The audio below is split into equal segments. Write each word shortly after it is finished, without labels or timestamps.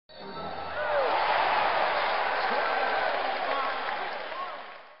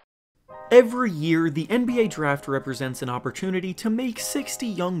Every year, the NBA draft represents an opportunity to make 60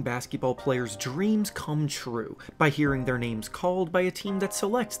 young basketball players' dreams come true by hearing their names called by a team that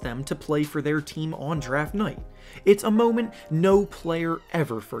selects them to play for their team on draft night. It's a moment no player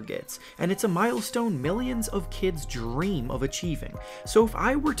ever forgets, and it's a milestone millions of kids dream of achieving. So if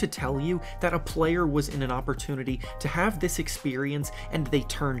I were to tell you that a player was in an opportunity to have this experience and they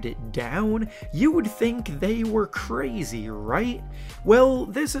turned it down, you would think they were crazy, right? Well,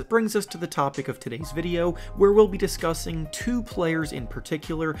 this brings us to the topic of today's video, where we'll be discussing two players in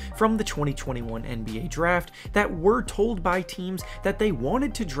particular from the 2021 NBA draft that were told by teams that they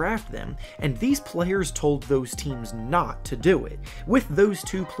wanted to draft them, and these players told those teams not to do it, with those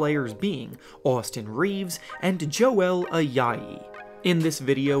two players being Austin Reaves and Joel Ayayi. In this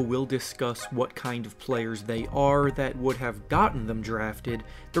video, we'll discuss what kind of players they are that would have gotten them drafted,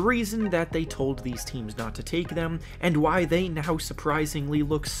 the reason that they told these teams not to take them, and why they now surprisingly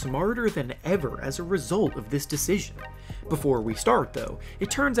look smarter than ever as a result of this decision. Before we start though,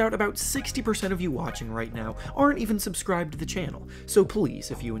 it turns out about 60% of you watching right now aren't even subscribed to the channel, so please,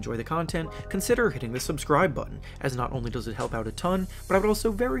 if you enjoy the content, consider hitting the subscribe button, as not only does it help out a ton, but I would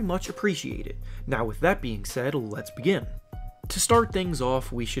also very much appreciate it. Now with that being said, let's begin. To start things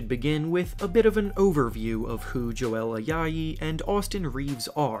off, we should begin with a bit of an overview of who Joel Ayayi and Austin Reaves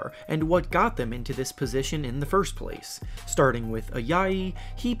are, and what got them into this position in the first place. Starting with Ayayi,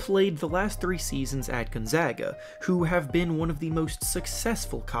 he played the last 3 seasons at Gonzaga, who have been one of the most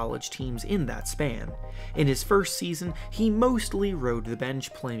successful college teams in that span. In his first season, he mostly rode the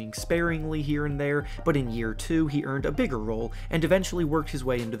bench, playing sparingly here and there, but in year 2 he earned a bigger role, and eventually worked his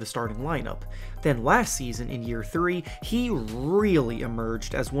way into the starting lineup. Then last season, in year 3, he really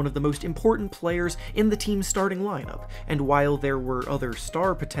emerged as one of the most important players in the team's starting lineup, and while there were other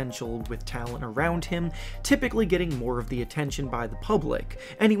star potential with talent around him, typically getting more of the attention by the public,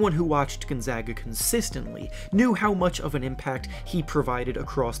 anyone who watched Gonzaga consistently knew how much of an impact he provided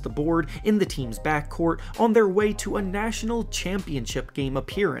across the board in the team's backcourt on their way to a national championship game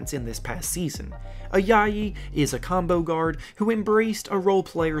appearance in this past season. Ayayi is a combo guard who embraced a role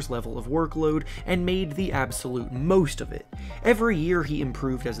player's level of workload and made the absolute most of it. Every year he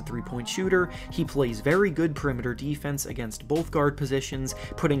improved as a three-point shooter, he plays very good perimeter defense against both guard positions,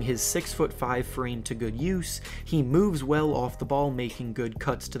 putting his 6'5" frame to good use, he moves well off the ball, making good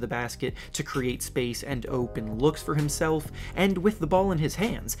cuts to the basket to create space and open looks for himself, and with the ball in his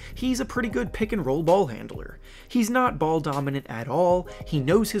hands, he's a pretty good pick-and-roll ball handler. He's not ball dominant at all, he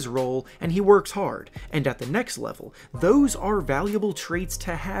knows his role, and he works hard. And at the next level, those are valuable traits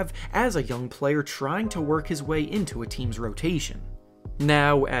to have as a young player trying to work his way into a team's rotation.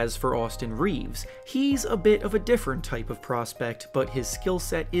 Now, as for Austin Reaves, he's a bit of a different type of prospect, but his skill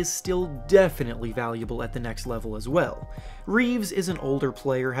set is still definitely valuable at the next level as well. Reaves is an older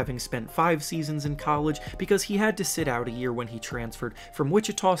player, having spent 5 seasons in college because he had to sit out a year when he transferred from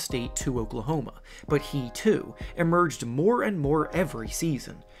Wichita State to Oklahoma, but he too emerged more and more every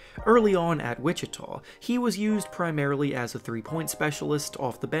season. Early on at Wichita, he was used primarily as a three-point specialist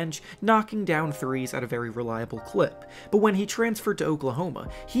off the bench, knocking down threes at a very reliable clip, but when he transferred to Oklahoma,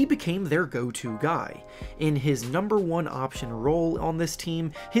 he became their go-to guy. In his #1 option role on this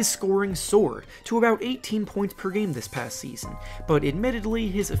team, his scoring soared to about 18 points per game this past season, but admittedly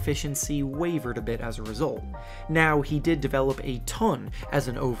his efficiency wavered a bit as a result. Now, he did develop a ton as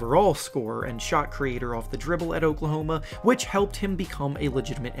an overall scorer and shot creator off the dribble at Oklahoma, which helped him become a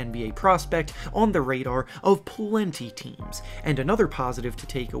legitimate NBA prospect on the radar of plenty teams, and another positive to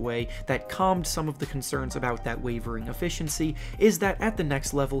take away that calmed some of the concerns about that wavering efficiency is that at the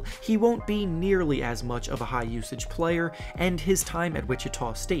next level he won't be nearly as much of a high usage player, and his time at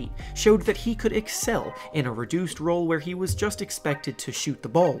Wichita State showed that he could excel in a reduced role where he was just expected to shoot the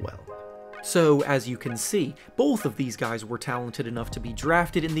ball well. So, as you can see, both of these guys were talented enough to be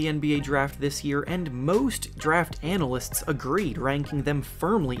drafted in the NBA draft this year, and most draft analysts agreed, ranking them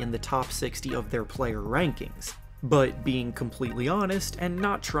firmly in the top 60 of their player rankings. But being completely honest, and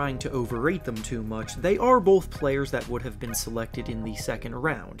not trying to overrate them too much, they are both players that would have been selected in the second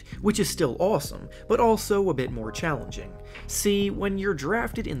round, which is still awesome, but also a bit more challenging. See, when you're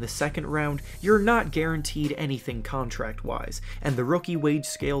drafted in the second round, you're not guaranteed anything contract-wise, and the rookie wage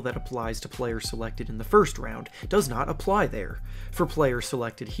scale that applies to players selected in the first round does not apply there. For players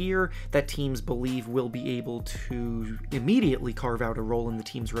selected here, that teams believe will be able to immediately carve out a role in the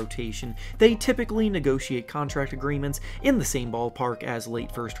team's rotation, they typically negotiate contract contract agreements in the same ballpark as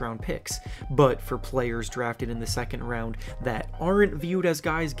late first-round picks, but for players drafted in the second round that aren't viewed as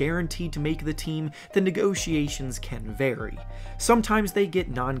guys guaranteed to make the team, the negotiations can vary. Sometimes they get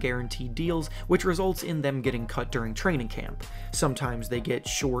non-guaranteed deals, which results in them getting cut during training camp. Sometimes they get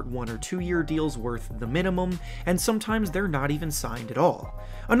short 1 or 2 year deals worth the minimum, and sometimes they're not even signed at all.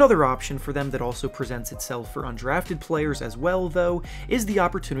 Another option for them that also presents itself for undrafted players as well, though, is the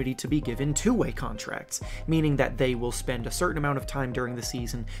opportunity to be given two-way contracts, meaning that they will spend a certain amount of time during the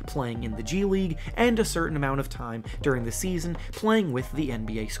season playing in the G League and a certain amount of time during the season playing with the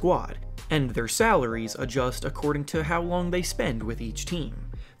NBA squad, and their salaries adjust according to how long they spend with each team.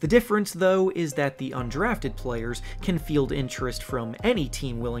 The difference, though, is that the undrafted players can field interest from any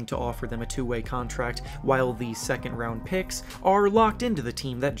team willing to offer them a two-way contract, while the second-round picks are locked into the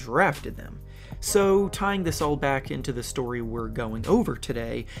team that drafted them. So, tying this all back into the story we're going over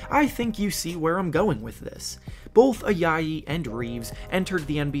today, I think you see where I'm going with this. Both Ayayi and Reaves entered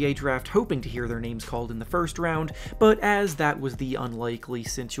the NBA draft hoping to hear their names called in the first round, but as that was the unlikely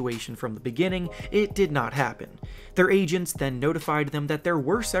situation from the beginning, it did not happen. Their agents then notified them that there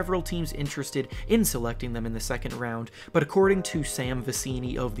were several teams interested in selecting them in the second round, but according to Sam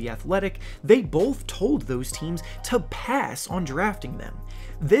Vecenie of The Athletic, they both told those teams to pass on drafting them.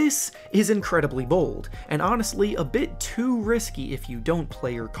 This is incredibly bold, and honestly a bit too risky if you don't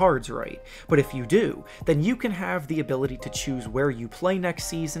play your cards right, but if you do, then you can have the ability to choose where you play next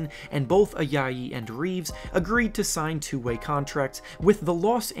season, and both Ayayi and Reaves agreed to sign two-way contracts with the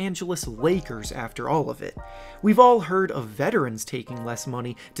Los Angeles Lakers after all of it. We've all heard of veterans taking less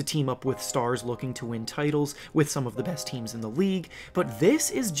money to team up with stars looking to win titles with some of the best teams in the league, but this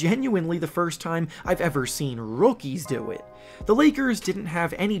is genuinely the first time I've ever seen rookies do it. The Lakers didn't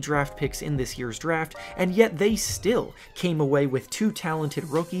have any draft picks in this year's draft, and yet they still came away with two talented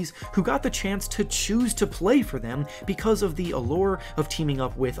rookies who got the chance to choose to play for them because of the allure of teaming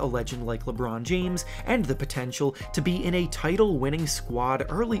up with a legend like LeBron James and the potential to be in a title-winning squad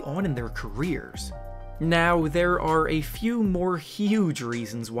early on in their careers. Now, there are a few more huge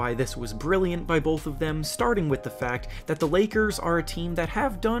reasons why this was brilliant by both of them, starting with the fact that the Lakers are a team that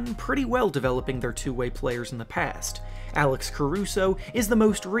have done pretty well developing their two-way players in the past. Alex Caruso is the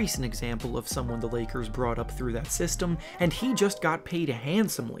most recent example of someone the Lakers brought up through that system, and he just got paid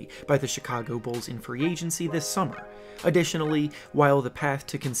handsomely by the Chicago Bulls in free agency this summer. Additionally, while the path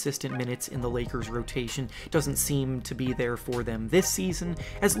to consistent minutes in the Lakers' rotation doesn't seem to be there for them this season,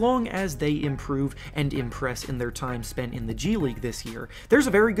 as long as they improve and impress in their time spent in the G League this year, there's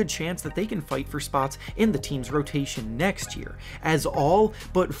a very good chance that they can fight for spots in the team's rotation next year, as all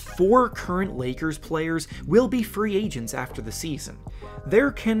but 4 current Lakers players will be free agents after the season.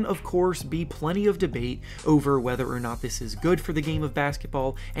 There can, of course, be plenty of debate over whether or not this is good for the game of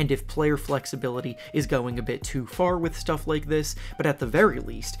basketball and if player flexibility is going a bit too far with stuff like this, but at the very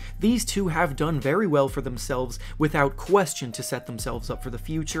least, these two have done very well for themselves without question to set themselves up for the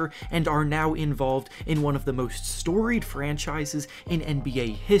future, and are now involved in one of the most storied franchises in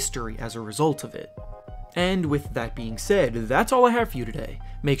NBA history as a result of it. And with that being said, that's all I have for you today.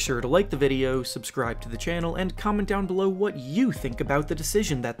 Make sure to like the video, subscribe to the channel, and comment down below what you think about the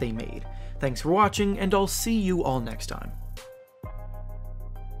decision that they made. Thanks for watching, and I'll see you all next time.